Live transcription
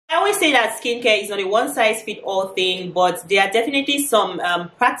always say that skincare is not a one-size-fits-all thing, but there are definitely some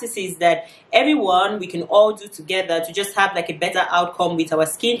practices that we can all do together to just have like a better outcome with our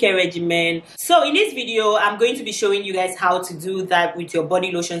skincare regimen. So in this video, I'm going to be showing you guys how to do that with your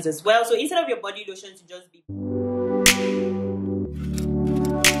body lotions as well. So instead of your body lotion to just be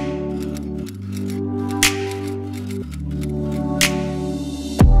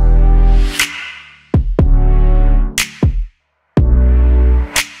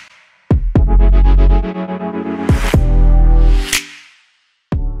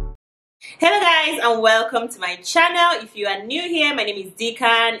Hello guys and welcome to my channel. If you are new here, my name is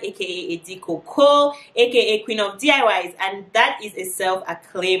Dikan, aka Edikoko, aka Queen of DIYs, and that is a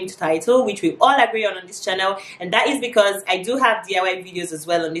self-acclaimed title which we all agree on this channel, and that is because I do have DIY videos as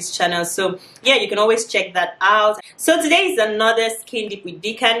well on this channel. So yeah, you can always check that out. So today is another Skin Deep with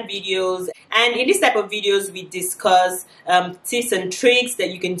Dikan videos, and in this type of videos we discuss tips and tricks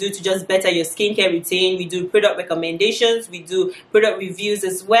that you can do to just better your skincare routine. We do product recommendations, we do product reviews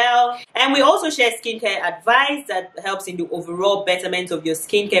as well, and we also share skincare advice that helps in the overall betterment of your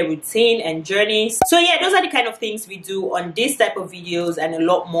skincare routine and journeys. So yeah, those are the kind of things we do on this type of videos and a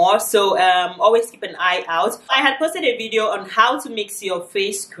lot more. So always keep an eye out. I had posted a video on how to mix your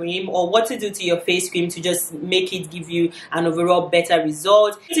face cream, or what to do to your face cream to just make it give you an overall better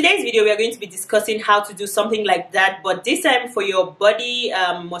result. In today's video, we are going to be discussing how to do something like that, but this time for your body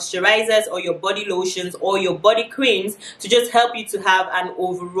moisturizers or your body lotions or your body creams to just help you to have an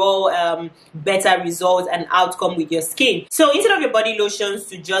overall better result and outcome with your skin. So instead of your body lotions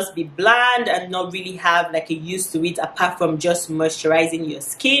to just be bland and not really have like a use to it apart from just moisturizing your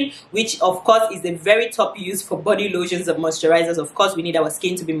skin, which of course is the very top use for body lotions and moisturizers. Of course we need our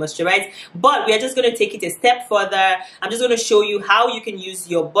skin to be moisturized, but we are just going to take it a step further. I'm just going to show you how you can use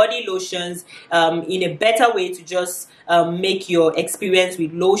your body lotions in a better way to just make your experience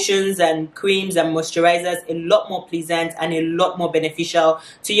with lotions and creams and moisturizers a lot more pleasant and a lot more beneficial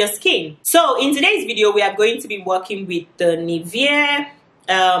to your skin. So in today's video, we are going to be working with the Nivea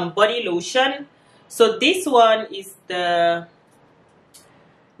body lotion. So this one is the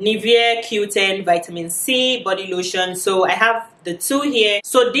Nivea Q10 vitamin C body lotion. So I have the two here.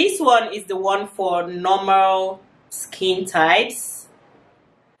 So this one is the one for normal skin types,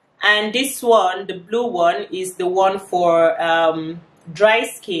 and this one, the blue one, is the one for dry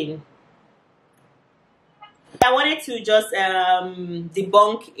skin. I wanted to just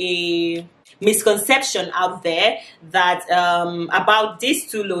debunk a misconception out there that about these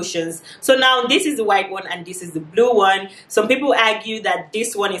two lotions. So now this is the white one and this is the blue one. Some people argue that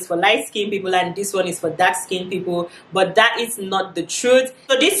this one is for light skin people and this one is for dark skin people, but that is not the truth.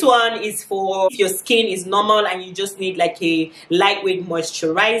 So this one is for if your skin is normal and you just need like a lightweight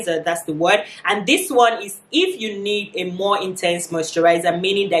moisturizer, that's the word. And this one is if you need a more intense moisturizer,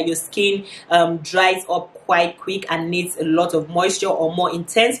 meaning that your skin dries up quite quick and needs a lot of moisture or more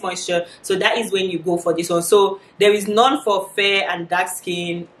intense moisture. So that is when you go for this one. So there is none for fair and dark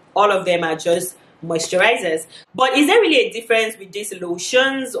skin. All of them are just moisturizers. But is there really a difference with these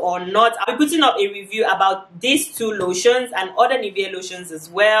lotions or not? I'll be putting up a review about these two lotions and other Nivea lotions as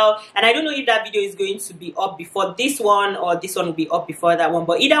well, and I don't know if that video is going to be up before this one or this one will be up before that one,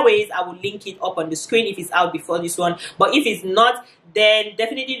 but either ways I will link it up on the screen if it's out before this one. But if it's not, then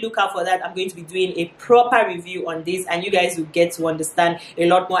definitely look out for that. I'm going to be doing a proper review on this and you guys will get to understand a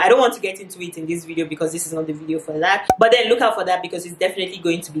lot more. I don't want to get into it in this video because this is not the video for that, but then look out for that because it's definitely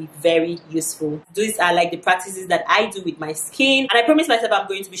going to be very useful. These are like the practices that I do with my skin, and I promise myself I'm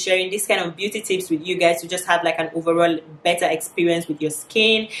going to be sharing this kind of beauty tips with you guys to just have like an overall better experience with your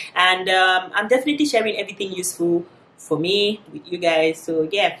skin. And I'm definitely sharing everything useful for me with you guys. So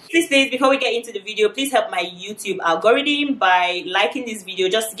yeah, please before we get into the video, please help my YouTube algorithm by liking this video.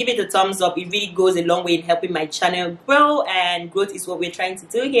 Just give it a thumbs up. It really goes a long way in helping my channel grow, and growth is what we're trying to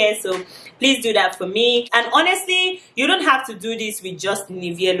do here. So please do that for me. And honestly, you don't have to do this with just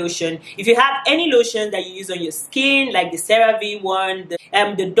Nivea lotion. If you have any lotion that you use on your skin, like the CeraVe one,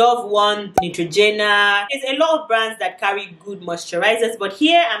 the Dove one, the Neutrogena, there's a lot of brands that carry good moisturizers, but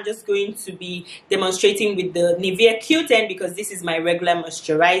here I'm just going to be demonstrating with the Nivea Q10 because this is my regular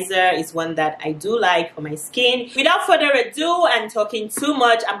moisturizer. It's one that I do like for my skin. Without further ado and talking too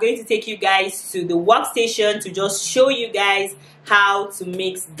much, I'm going to take you guys to the workstation to just show you guys how to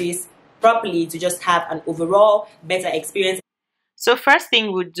mix this properly to just have an overall better experience. So first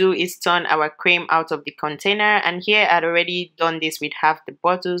thing we'll do is turn our cream out of the container, and here I'd already done this with half the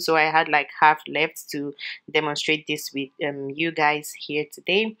bottle, so I had like half left to demonstrate this with you guys here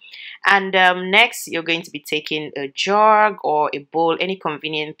today. And next you're going to be taking a jug or a bowl, any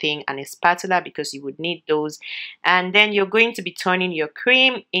convenient thing, and a spatula because you would need those, and then you're going to be turning your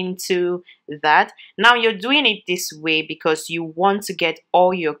cream into that. Now you're doing it this way because you want to get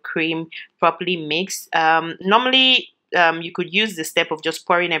all your cream properly mixed. Normally you could use the step of just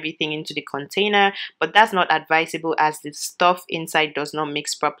pouring everything into the container, but that's not advisable as the stuff inside does not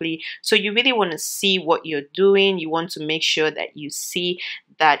mix properly. So you really want to see what you're doing. You want to make sure that you see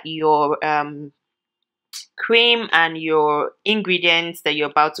that your cream and your ingredients that you're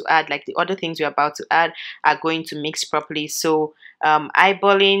about to add, like the other things you're about to add, are going to mix properly. So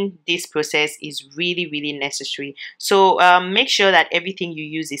eyeballing this process is really necessary. So make sure that everything you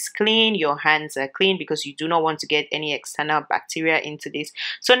use is clean, your hands are clean, because you do not want to get any external bacteria into this.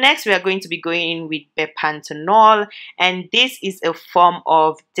 So next we are going to be going in with bepanthenol, and this is a form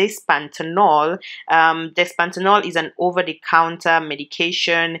of dyspanthenol. Dyspanthenol is an over-the-counter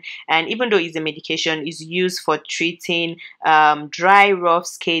medication, and even though it's a medication, it's used for treating dry, rough,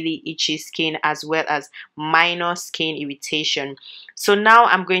 scaly, itchy skin as well as minor skin irritation. So now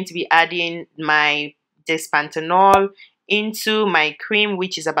I'm going to be adding my dyspanthenol into my cream,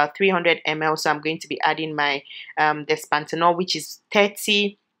 which is about 300 ml. So I'm going to be adding my dyspanthenol, which is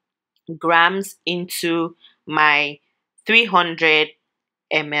 30 grams, into my 300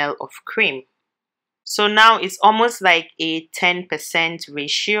 ml of cream. So now it's almost like a 10%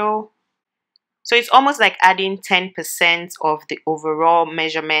 ratio. So it's almost like adding 10% of the overall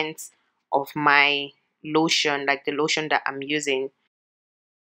measurement of my lotion, like the lotion that I'm using.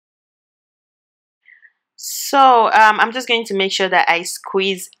 So I'm just going to make sure that I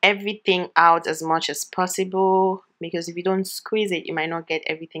squeeze everything out as much as possible, because if you don't squeeze it, you might not get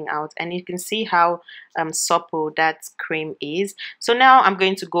everything out. And you can see how supple that cream is. So now I'm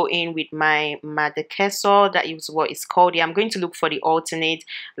going to go in with my Madakesol. That is what it's called. Yeah, I'm going to look for the alternate,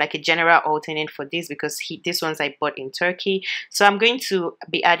 like a general alternate for this, because this one's I bought in Turkey. So I'm going to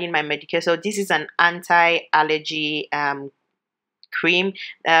be adding my Madakesol. This is an anti-allergy cream.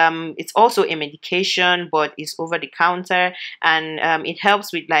 It's also a medication, but it's over the counter, and it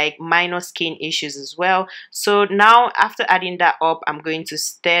helps with like minor skin issues as well. So now after adding that up, I'm going to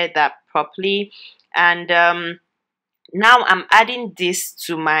stir that properly, and now I'm adding these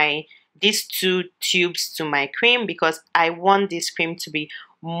two tubes to my cream, because I want this cream to be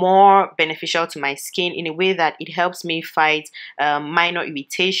more beneficial to my skin in a way that it helps me fight minor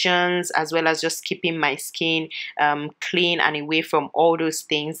irritations, as well as just keeping my skin clean and away from all those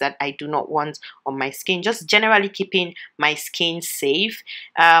things that I do not want on my skin. Just generally keeping my skin safe,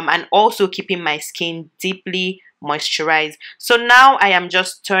 and also keeping my skin deeply moisturized. So now I am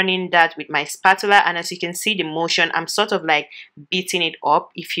just turning that with my spatula, and as you can see the motion, I'm sort of like beating it up.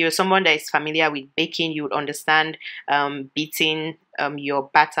 If you're someone that is familiar with baking, you would understand beating your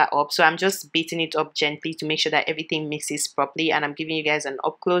batter up. So I'm just beating it up gently to make sure that everything mixes properly, and I'm giving you guys an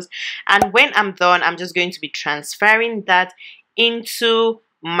up close. And when I'm done, I'm just going to be transferring that into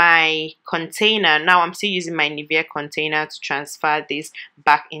my container. Now I'm still using my Nivea container to transfer this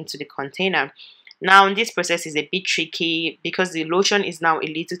back into the container. Now this process is a bit tricky because the lotion is now a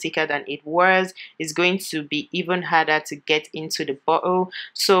little thicker than it was. It's going to be even harder to get into the bottle,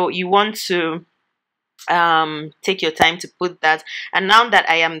 so you want to take your time to put that. And now that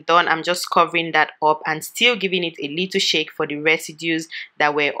I am done, I'm just covering that up and still giving it a little shake for the residues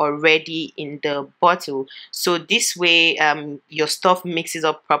that were already in the bottle. So this way your stuff mixes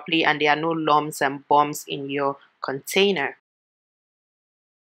up properly and there are no lumps and bumps in your container.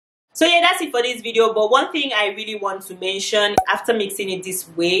 So yeah, that's it for this video. But one thing I really want to mention, after mixing it this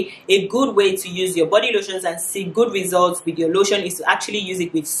way, a good way to use your body lotions and see good results with your lotion is to actually use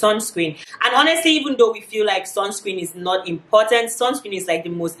it with sunscreen. And honestly, even though we feel like sunscreen is not important, sunscreen is like the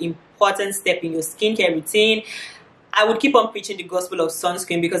most important step in your skincare routine. I would keep on preaching the gospel of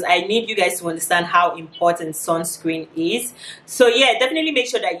sunscreen because I need you guys to understand how important sunscreen is. So yeah, definitely make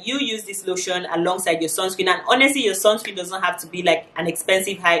sure that you use this lotion alongside your sunscreen. And honestly, your sunscreen doesn't have to be like an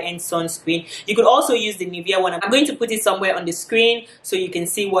expensive high-end sunscreen. You could also use the Nivea one. I'm going to put it somewhere on the screen so you can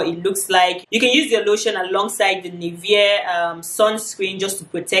see what it looks like. You can use your lotion alongside the Nivea sunscreen just to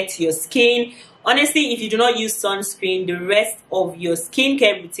protect your skin. Honestly, if you do not use sunscreen, the rest of your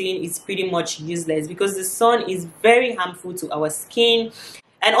skincare routine is pretty much useless because the sun is very harmful to our skin.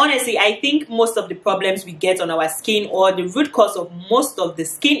 And honestly, I think most of the problems we get on our skin, or the root cause of most of the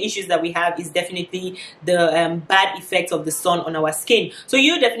skin issues that we have, is definitely the bad effects of the sun on our skin. So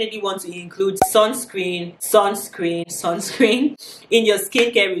you definitely want to include sunscreen in your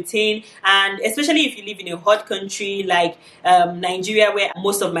skincare routine, and especially if you live in a hot country like Nigeria, where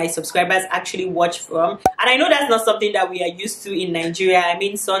most of my subscribers actually watch from. And I know that's not something that we are used to in Nigeria, I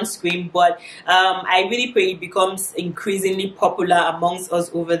mean sunscreen, but I really pray it becomes increasingly popular amongst us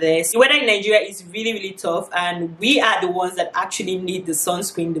over there. So the weather in Nigeria is really tough, and we are the ones that actually need the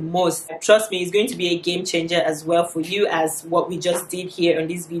sunscreen the most. Trust me, it's going to be a game changer as well for you, as what we just did here on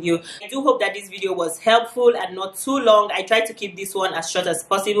this video. I do hope that this video was helpful and not too long. I tried to keep this one as short as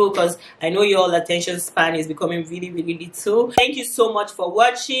possible because I know your attention span is becoming really little. Thank you so much for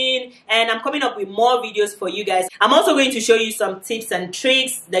watching, and I'm coming up with more videos for you guys. I'm also going to show you some tips and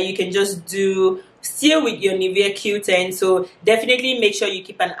tricks that you can just do still with your Nivea Q10. So definitely make sure you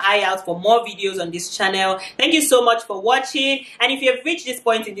keep an eye out for more videos on this channel. Thank you so much for watching, and if you have reached this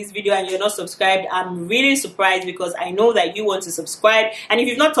point in this video and you're not subscribed, I'm really surprised, because I know that you want to subscribe. And if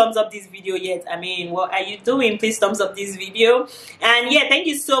you've not thumbs up this video yet, I mean, what are you doing? Please thumbs up this video. And yeah, thank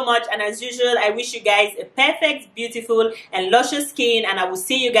you so much, and as usual, I wish you guys a perfect, beautiful and luscious skin, and I will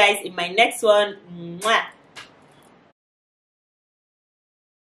see you guys in my next one. Mwah.